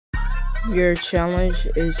Your challenge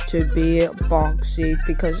is to be boxy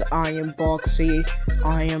because I am boxy.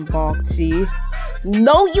 I am boxy.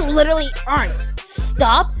 No, you literally aren't.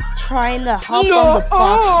 Stop trying to hop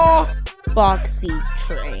on the boxy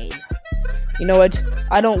train. You know what?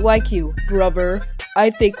 I don't like you, brother.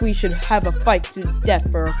 I think we should have a fight to the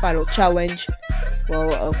death for a final challenge.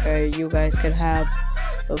 Well, okay, you guys can have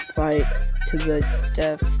a fight to the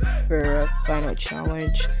death for a final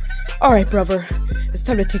challenge. Alright, brother. It's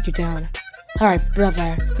time to take you down. Alright,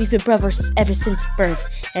 brother. We've been brothers ever since birth,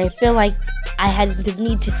 and I feel like I had the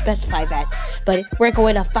need to specify that. But we're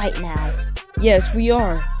going to fight now. Yes, we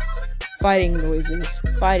are. Fighting noises.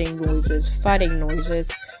 Fighting noises. Fighting noises.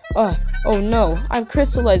 Oh no, I'm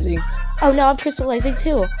crystallizing. Oh no, I'm crystallizing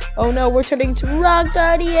too. Oh no, we're turning to Rock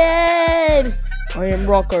Guardian! I am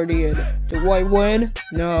Rock Guardian. Do I win?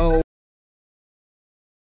 No.